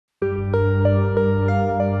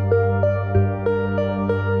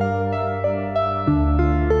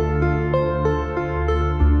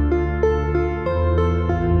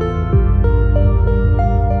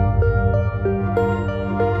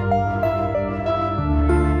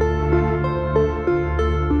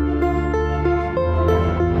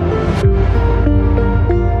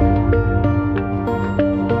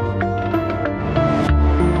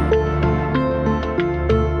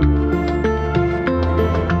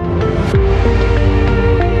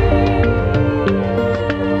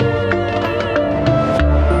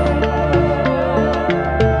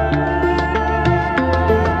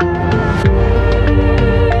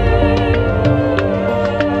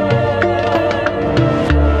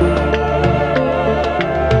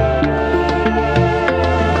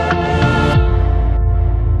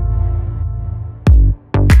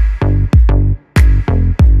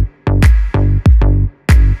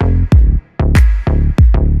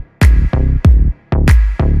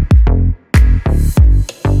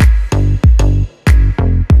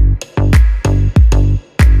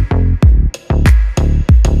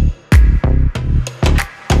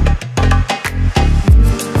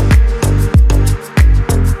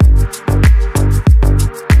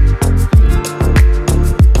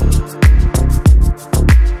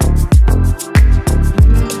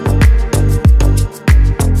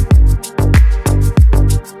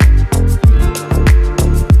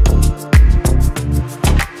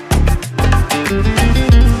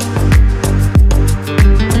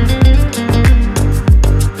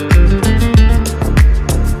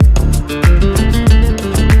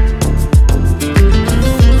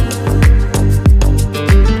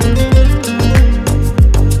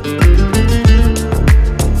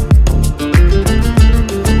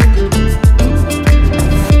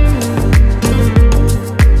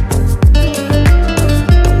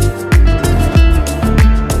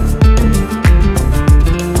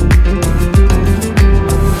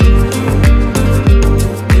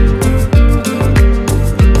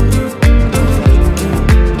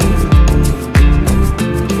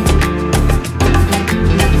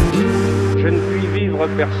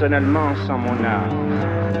vivre personnellement sans mon art.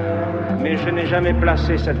 Mais je n'ai jamais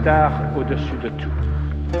placé cet art au-dessus de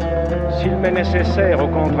tout. S'il m'est nécessaire, au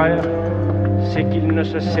contraire, c'est qu'il ne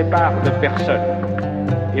se sépare de personne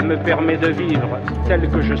et me permet de vivre tel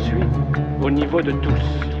que je suis au niveau de tous.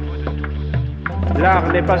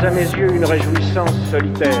 L'art n'est pas à mes yeux une réjouissance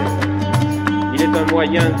solitaire. Il est un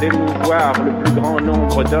moyen d'émouvoir le plus grand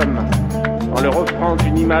nombre d'hommes en leur offrant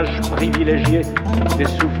une image privilégiée des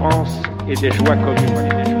souffrances et des joies communes.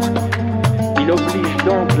 Il oblige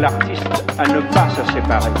donc l'artiste à ne pas se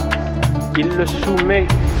séparer. Il le soumet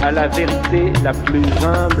à la vérité la plus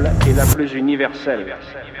humble et la plus universelle.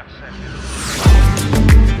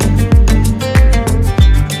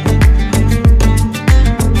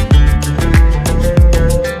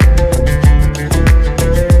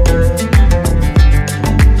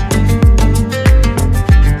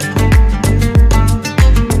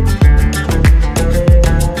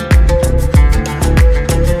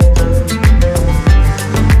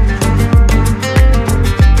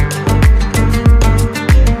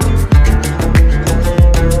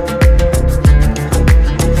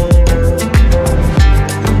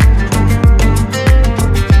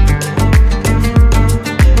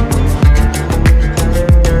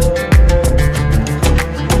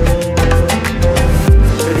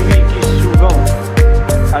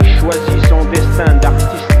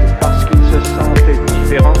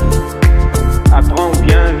 Apprend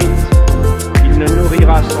bien vite qu'il ne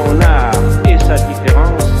nourrira son art et sa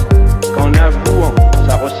différence qu'en avouant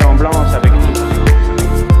sa ressemblance avec tous.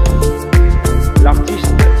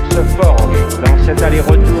 L'artiste se forge dans cet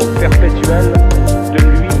aller-retour perpétuel de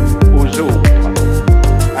lui aux autres,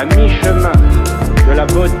 à mi-chemin de la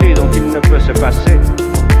beauté dont il ne peut se passer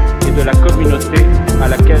et de la communauté à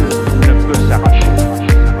laquelle il ne peut s'arracher.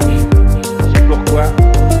 C'est pourquoi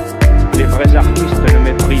les vrais artistes ne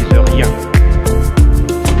méprisent rien,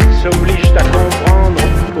 s'obligent à comprendre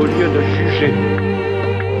au lieu de juger.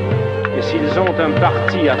 Et s'ils ont un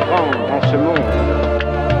parti à prendre en ce monde,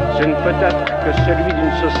 ce ne peut être que celui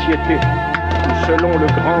d'une société où, selon le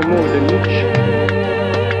grand mot de Nietzsche,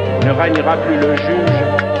 ne régnera plus le juge,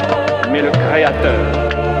 mais le créateur,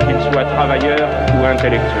 qu'il soit travailleur ou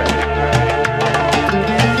intellectuel.